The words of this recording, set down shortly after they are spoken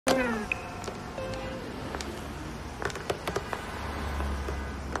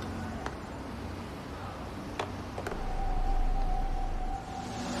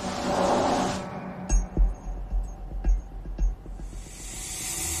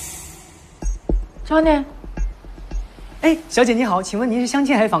找你。哎，小姐你好，请问您是相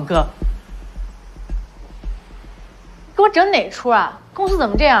亲还是访客？给我整哪出啊？公司怎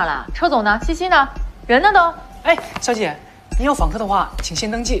么这样了？车总呢？西西呢？人呢都？哎，小姐，您要访客的话，请先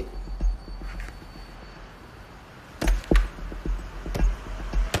登记。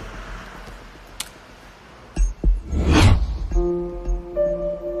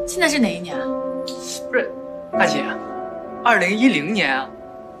现在是哪一年啊？不是，大姐，2010年啊。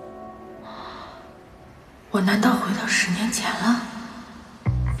我难道回到10年前了？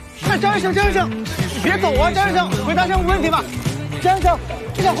哎，张医生，你别走啊！张医生，回答项目问题吧。张医生，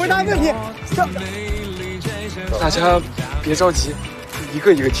我想回答问题。大家别着急，一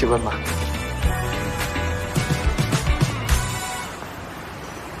个一个提问吧。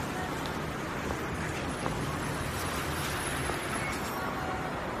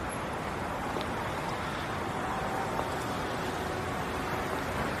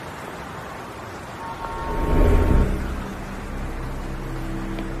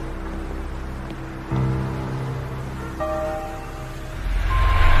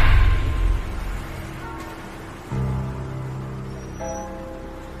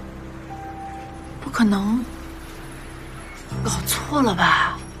不可能，搞错了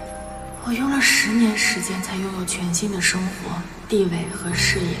吧？我用了10年时间才拥有全新的生活、地位和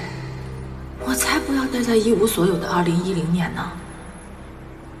事业，我才不要待在一无所有的2010年呢！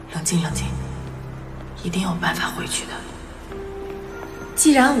冷静冷静，一定有办法回去的。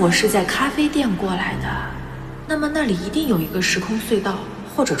既然我是在咖啡店过来的，那么那里一定有一个时空隧道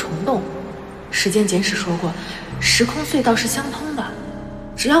或者虫洞。时间简史说过，时空隧道是相通的，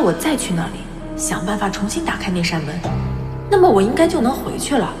只要我再去那里，想办法重新打开那扇门，那么我应该就能回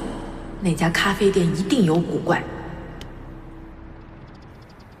去了。那家咖啡店一定有古怪。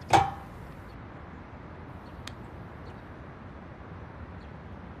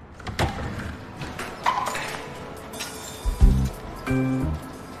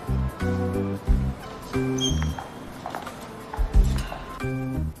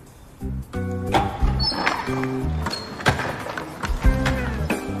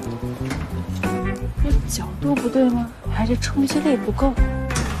角度不对吗？还是冲击力不够？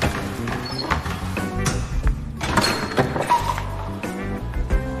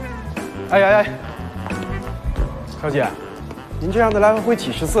哎，小姐，您这样子来回会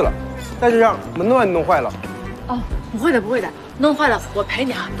几10次了，再这样门都让你弄坏了。哦，不会的，弄坏了我赔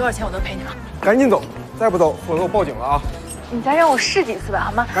你啊，多少钱我都赔你啊！赶紧走，再不走，否则我报警了啊！你再让我试几次吧，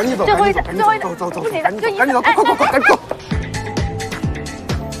好吗？赶紧走，最后一次，赶紧走，不行的，赶紧走，快，赶紧走！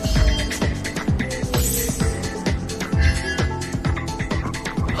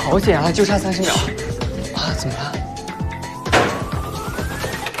好险啊，就差30秒。啊，怎么了？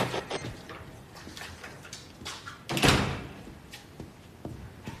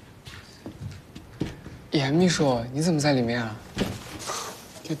严秘书，你怎么在里面啊？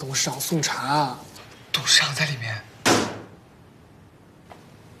给董事长送茶啊！董事长在里面，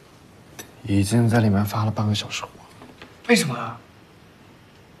已经在里面发了半个小时火。为什么啊？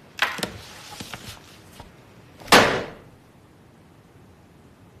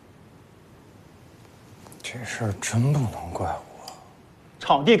这事儿真不能怪我。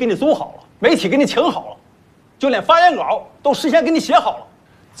场地给你租好了，媒体给你请好了，就连发言稿都事先给你写好了，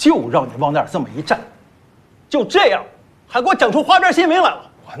就让你往那儿这么一站，就这样，还给我整出花边新闻来了。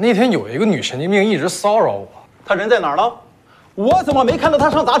我那天有一个女神经病一直骚扰我，她人在哪儿了？我怎么没看到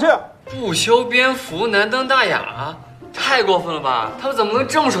她上杂志？不修边幅，难登大雅，太过分了吧？他们怎么能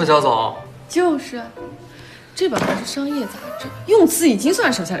这么说焦总？就是，这本还是商业杂志，用词已经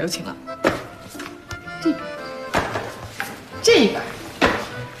算手下留情了。这一本，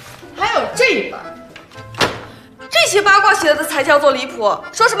还有这一本，这些八卦写的才叫做离谱。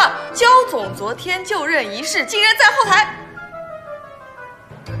说什么焦总昨天就任仪式竟然在后台。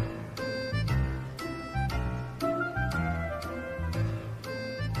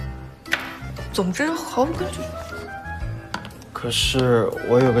总之毫无根据。可是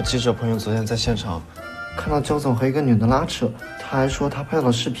我有个记者朋友昨天在现场看到焦总和一个女的拉扯，他还说他拍到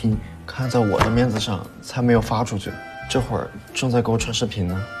了视频，看在我的面子上才没有发出去，这会儿正在给我传视频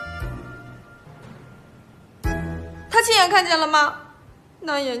呢。他亲眼看见了吗？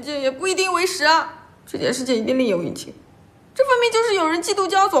那眼见也不一定为实啊，这件事情一定另有隐情。这分明就是有人嫉妒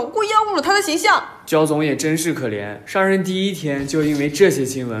焦总，故意要侮辱他的形象。焦总也真是可怜，上任第1天就因为这些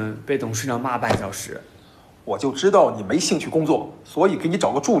新闻被董事长骂半小时。我就知道你没兴趣工作，所以给你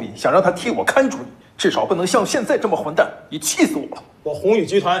找个助理，想让他替我看住你，至少不能像现在这么混蛋。你气死我了！我宏宇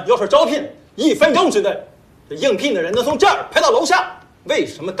集团要是招聘，1分钟之内，这应聘的人能从这儿排到楼下。为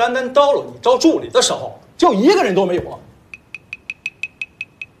什么单到了你招助理的时候，就1个人都没有啊？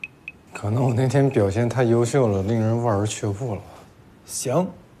可能我那天表现太优秀了，令人望而却步了。行，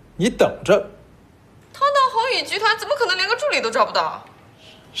你等着。堂堂宏宇集团怎么可能连个助理都找不到？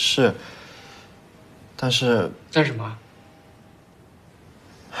是，但是什么？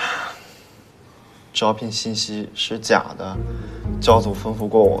招聘信息是假的，焦总吩咐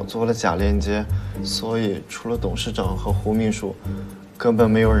过我做了假链接，所以除了董事长和胡秘书，根本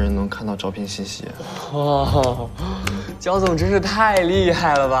没有人能看到招聘信息。哇，焦总真是太厉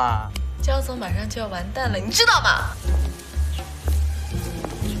害了吧！焦总马上就要完蛋了，你知道吗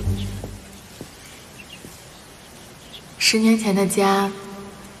？10年前的家，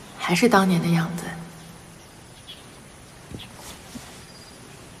还是当年的样子。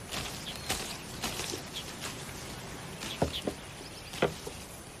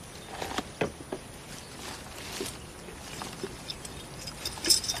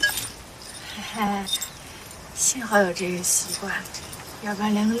哎，幸好有这个习惯，要不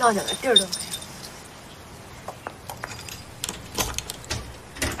然连个落脚的地儿都没有。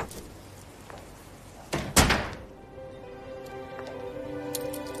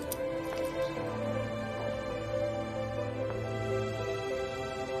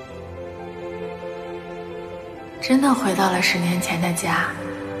真的回到了10年前的家，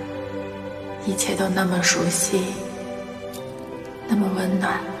一切都那么熟悉，那么温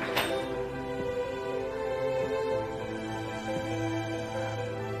暖。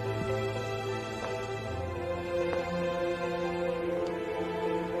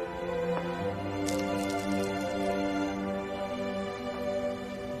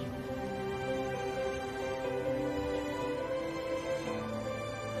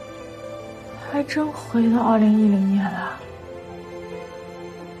还真回到2010年了。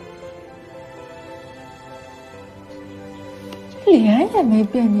脸也没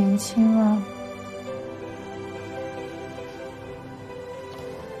变年轻啊。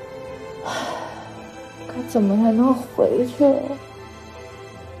该怎么才能回去了？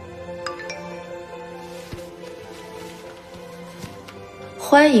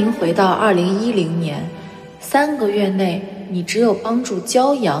欢迎回到2010年，3个月内。你只有帮助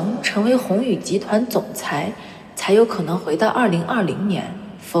焦阳成为宏宇集团总裁，才有可能回到2020年，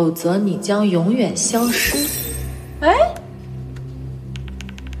否则你将永远消失。哎，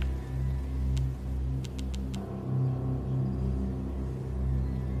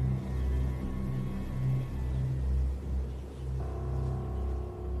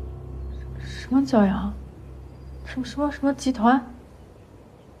什么焦阳？什么集团？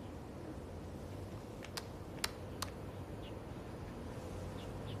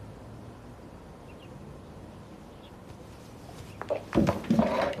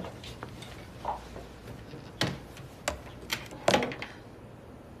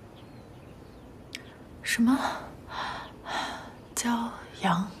什么？焦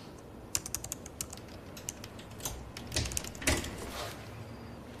阳？